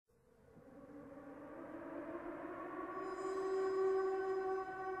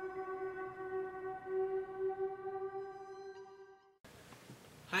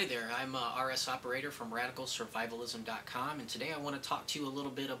Hi there, I'm RSOPerator from RadicalSurvivalism.com, and today I want to talk to you a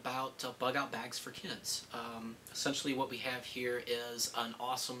little bit about bug-out bags for kids. Essentially what we have here is an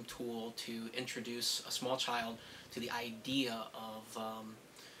awesome tool to introduce a small child to the idea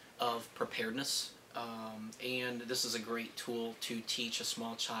of preparedness, and this is a great tool to teach a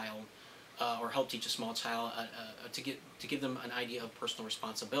small child or help teach a small child to give them an idea of personal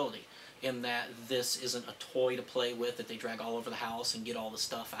responsibility, in that this isn't a toy to play with that they drag all over the house and get all the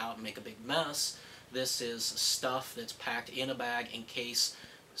stuff out and make a big mess. This is stuff that's packed in a bag in case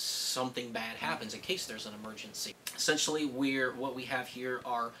something bad happens, in case there's an emergency. Essentially, what we have here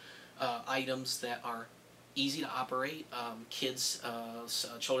are items that are easy to operate.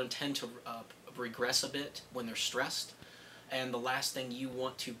 Children tend to regress a bit when they're stressed. And the last thing you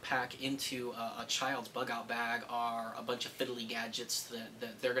want to pack into a child's bug-out bag are a bunch of fiddly gadgets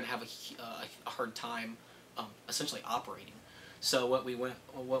that they're going to have a hard time essentially operating. So what we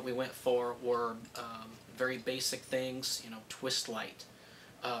went for were very basic things. Twist light,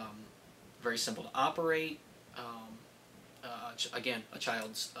 very simple to operate. Again, a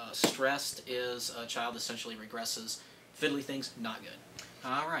child's stressed is a child essentially regresses. Fiddly things, not good.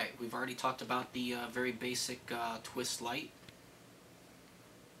 All right, we've already talked about the very basic twist light.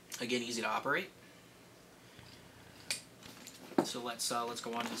 Again, easy to operate. So let's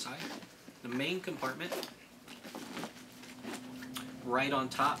go on inside. The main compartment, right on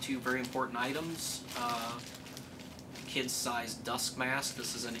top, two very important items. Kid's size dust mask.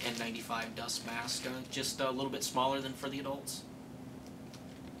 This is an N95 dust mask, just a little bit smaller than for the adults.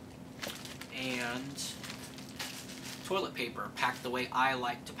 And toilet paper, packed the way I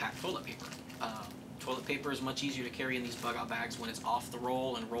like to pack toilet paper. Toilet paper is much easier to carry in these bug-out bags when it's off the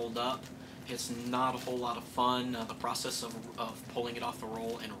roll and rolled up. It's not a whole lot of fun. The process of pulling it off the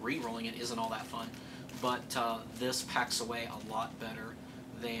roll and re-rolling it isn't all that fun. But this packs away a lot better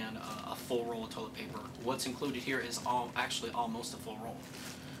than a full roll of toilet paper. What's included here is actually almost a full roll.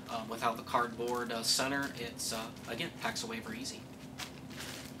 Without the cardboard center, it's again, packs away very easy.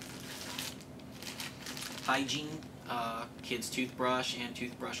 Hygiene, kid's toothbrush and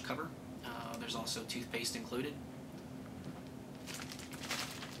toothbrush cover. There's also toothpaste included.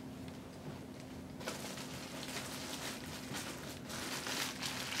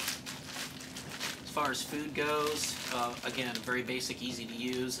 As far as food goes, again, very basic, easy to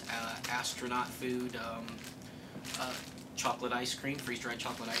use, astronaut food, chocolate ice cream, freeze-dried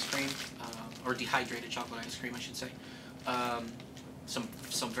chocolate ice cream, or dehydrated chocolate ice cream, I should say.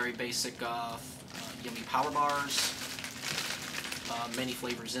 Some very basic yummy power bars, many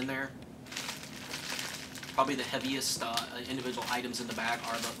flavors in there. Probably the heaviest individual items in the bag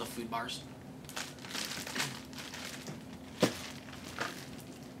are the food bars.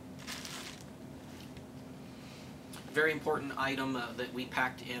 Very important item that we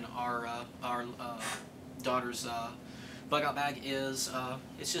packed in our daughter's bug-out bag is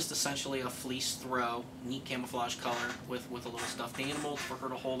it's just essentially a fleece throw, neat camouflage color with a little stuffed animal for her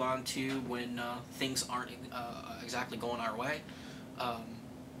to hold on to when things aren't exactly going our way.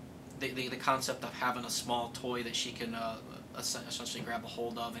 The concept of having a small toy that she can essentially grab a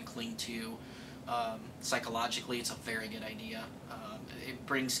hold of and cling to, psychologically, it's a very good idea. It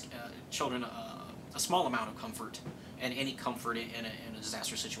brings children a small amount of comfort, and any comfort in a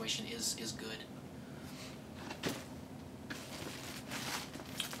disaster situation is good.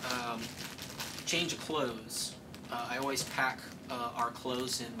 Change of clothes. I always pack our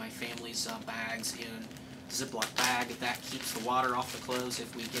clothes in my family's bags in Ziploc bag. That keeps the water off the clothes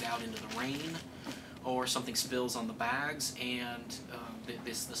if we get out into the rain or something spills on the bags. And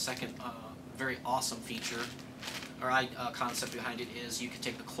the second very awesome feature or concept behind it is you can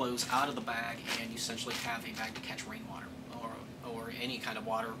take the clothes out of the bag and you essentially have a bag to catch rainwater or any kind of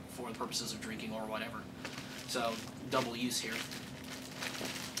water for the purposes of drinking or whatever. So double use here.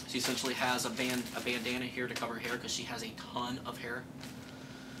 She essentially has a bandana here to cover her hair because she has a ton of hair.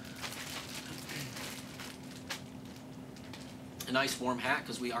 A nice warm hat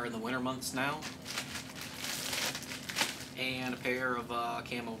because we are in the winter months now, and a pair of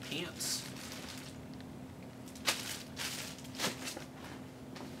camo pants.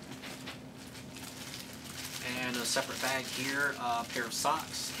 And a separate bag here, a pair of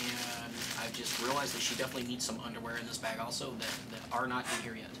socks, and I've just realized that she definitely needs some underwear in this bag also that are not in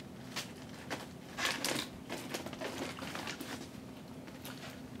here yet.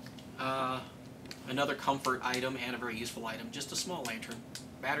 Another comfort item and a very useful item, just a small lantern,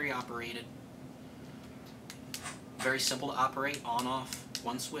 battery operated, very simple to operate, on off,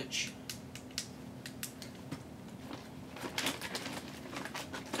 one switch.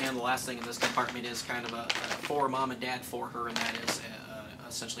 And the last thing in this compartment is kind of a for mom and dad for her, and that is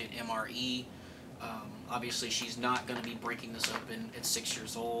essentially an MRE. Obviously, she's not going to be breaking this open at 6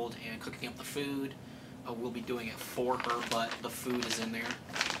 years old and cooking up the food. We'll be doing it for her, but the food is in there.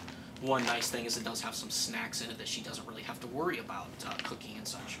 One nice thing is it does have some snacks in it that she doesn't really have to worry about cooking and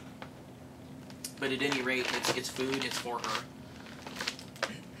such. But at any rate, it's food, it's for her.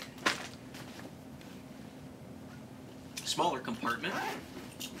 Smaller compartment.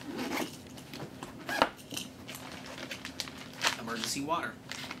 Emergency water.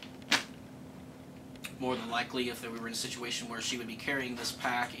 More than likely, if we were in a situation where she would be carrying this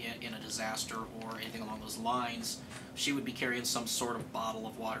pack in a disaster or anything along those lines, she would be carrying some sort of bottle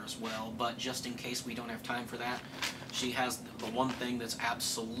of water as well. But just in case we don't have time for that, she has the one thing that's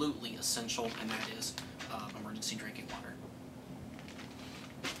absolutely essential, and that is emergency drinking water.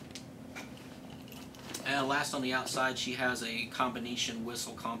 And last on the outside, she has a combination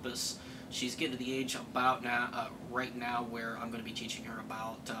whistle compass. She's getting to the age about now, right now, where I'm going to be teaching her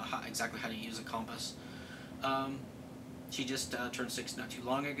about exactly how to use a compass. She just turned 6 not too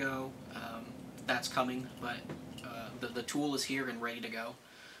long ago. That's coming, but the tool is here and ready to go.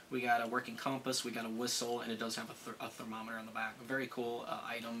 We got a working compass, we got a whistle, and it does have a thermometer on the back. A very cool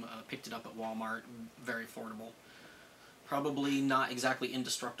item. Picked it up at Walmart. Very affordable. Probably not exactly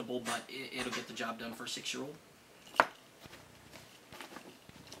indestructible, but it'll get the job done for a 6-year-old.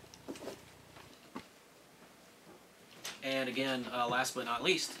 And again, last but not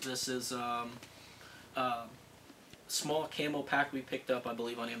least, this is small camo pack we picked up, I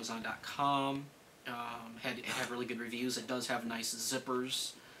believe, on Amazon.com. Had really good reviews. It does have nice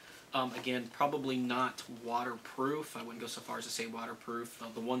zippers. Again, probably not waterproof. I wouldn't go so far as to say waterproof.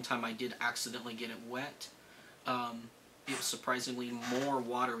 The one time I did accidentally get it wet, it was surprisingly more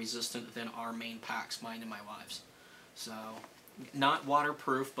water resistant than our main packs, mine and my wife's. So, not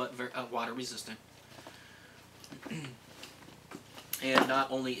waterproof, but very, water resistant. And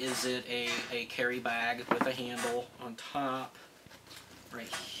not only is it a carry bag with a handle on top, right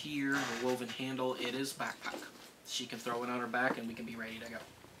here, the woven handle, it is backpack. She can throw it on her back and we can be ready to go.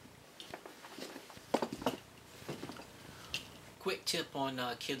 Quick tip on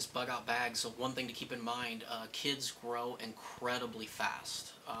kids' bug-out bags. So one thing to keep in mind, kids grow incredibly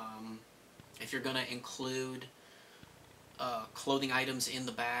fast. If you're going to include clothing items in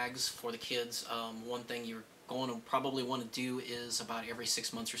the bags for the kids, one thing you're going to probably want to do is about every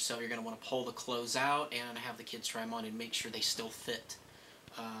 6 months or so, you're going to want to pull the clothes out and have the kids try them on and make sure they still fit.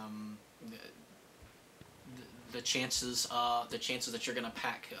 The chances that you're going to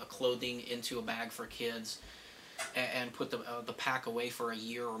pack clothing into a bag for kids and put the pack away for a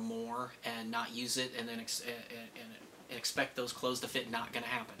year or more and not use it and then expect those clothes to fit, not going to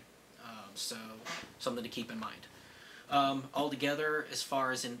happen. So something to keep in mind. Altogether, as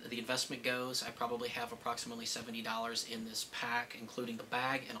far as the investment goes, I probably have approximately $70 in this pack, including the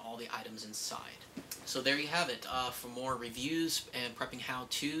bag and all the items inside. So there you have it. For more reviews and prepping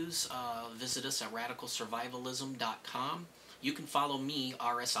how-tos, visit us at radicalsurvivalism.com. You can follow me,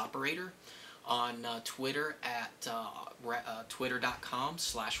 RSOPerator, on Twitter at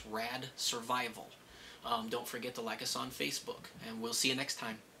twitter.com/radsurvival. Don't forget to like us on Facebook, and we'll see you next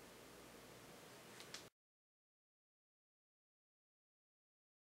time.